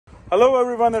Hello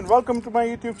everyone and welcome to my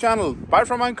YouTube channel. Bye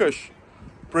from Ankush.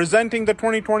 Presenting the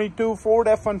 2022 Ford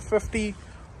F150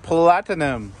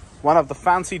 Platinum. One of the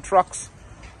fancy trucks.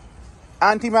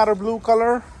 Antimatter blue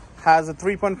color. Has a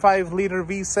 3.5 liter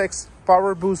V6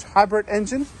 power boost hybrid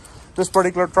engine. This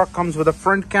particular truck comes with a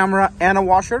front camera and a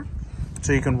washer.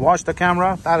 So you can wash the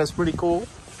camera. That is pretty cool.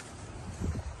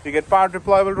 You get power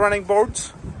deployable running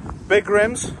boards. Big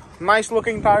rims. Nice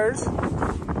looking tires.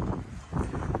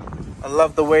 I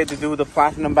love the way they do the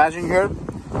platinum badging here.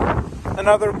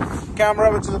 Another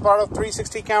camera which is a part of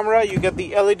 360 camera. You get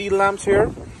the LED lamps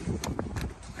here.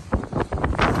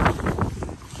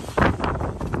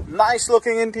 Nice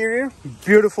looking interior.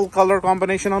 Beautiful color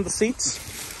combination on the seats.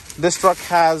 This truck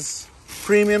has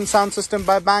premium sound system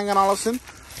by Bang & Olufsen.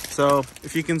 So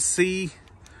if you can see,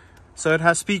 so it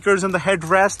has speakers in the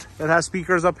headrest. It has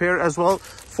speakers up here as well.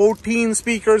 14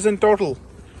 speakers in total.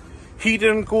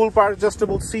 Heated and cool power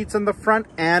adjustable seats in the front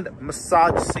and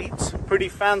massage seats. Pretty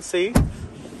fancy.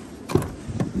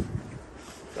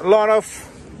 A lot of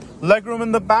legroom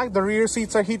in the back. The rear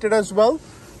seats are heated as well.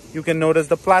 You can notice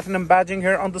the platinum badging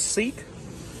here on the seat.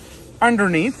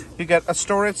 Underneath, you get a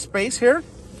storage space here,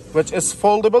 which is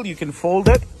foldable. You can fold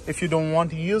it if you don't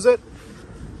want to use it.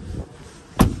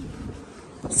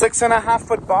 6.5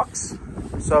 foot box,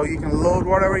 so you can load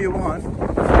whatever you want.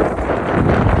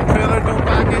 Trailer door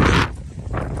package.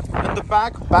 In the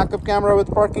back, backup camera with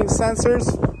parking sensors.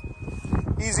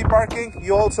 Easy parking.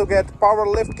 You also get power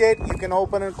lift gate. You can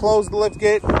open and close the lift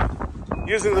gate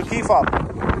using the key fob.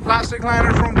 Plastic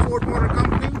liner from Ford Motor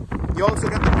Company. You also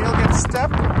get the tailgate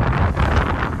step.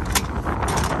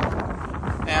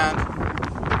 And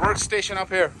the workstation up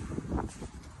here.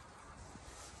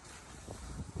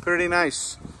 Pretty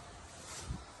nice.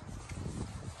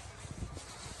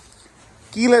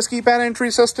 Keyless keypad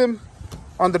entry system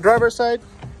on the driver's side.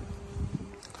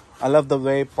 I love the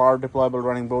way power deployable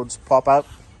running boards pop out.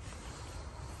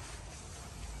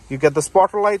 You get the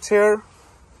spotter lights here.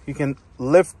 You can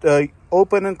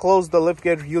open and close the lift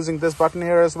gate using this button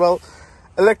here as well.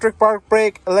 Electric park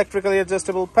brake, electrically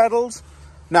adjustable pedals.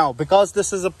 Now, because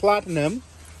this is a platinum,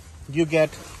 you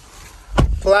get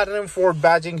platinum Ford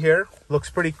badging here. Looks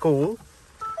pretty cool.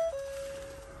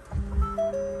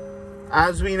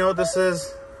 As we know, this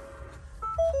is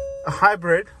a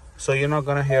hybrid, so you're not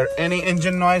gonna hear any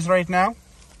engine noise right now.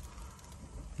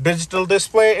 Digital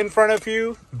display in front of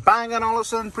you. Bang &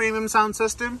 Olufsen premium sound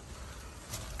system.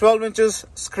 12 inches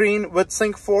screen with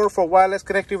Sync 4 for wireless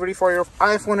connectivity for your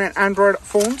iPhone and Android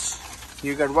phones.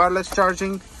 You get wireless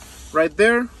charging right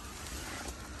there.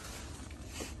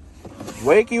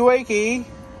 Wakey wakey.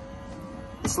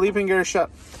 Sleeping gear shut.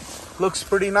 Looks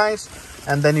pretty nice.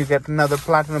 And then you get another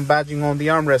platinum badging on the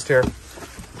armrest here.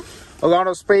 A lot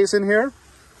of space in here.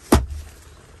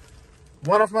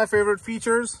 One of my favorite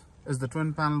features is the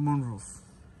twin panel moonroof.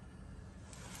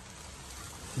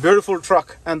 Beautiful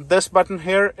truck. And this button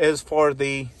here is for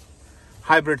the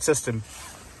hybrid system.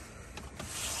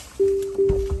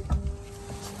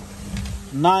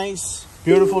 Nice,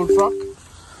 beautiful truck.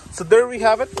 So there we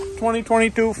have it.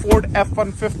 2022 Ford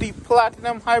F150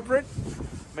 Platinum Hybrid.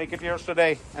 Make it yours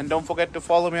today. And don't forget to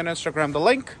follow me on Instagram. The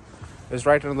link is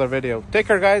right under the video. Take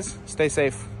care, guys. Stay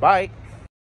safe. Bye.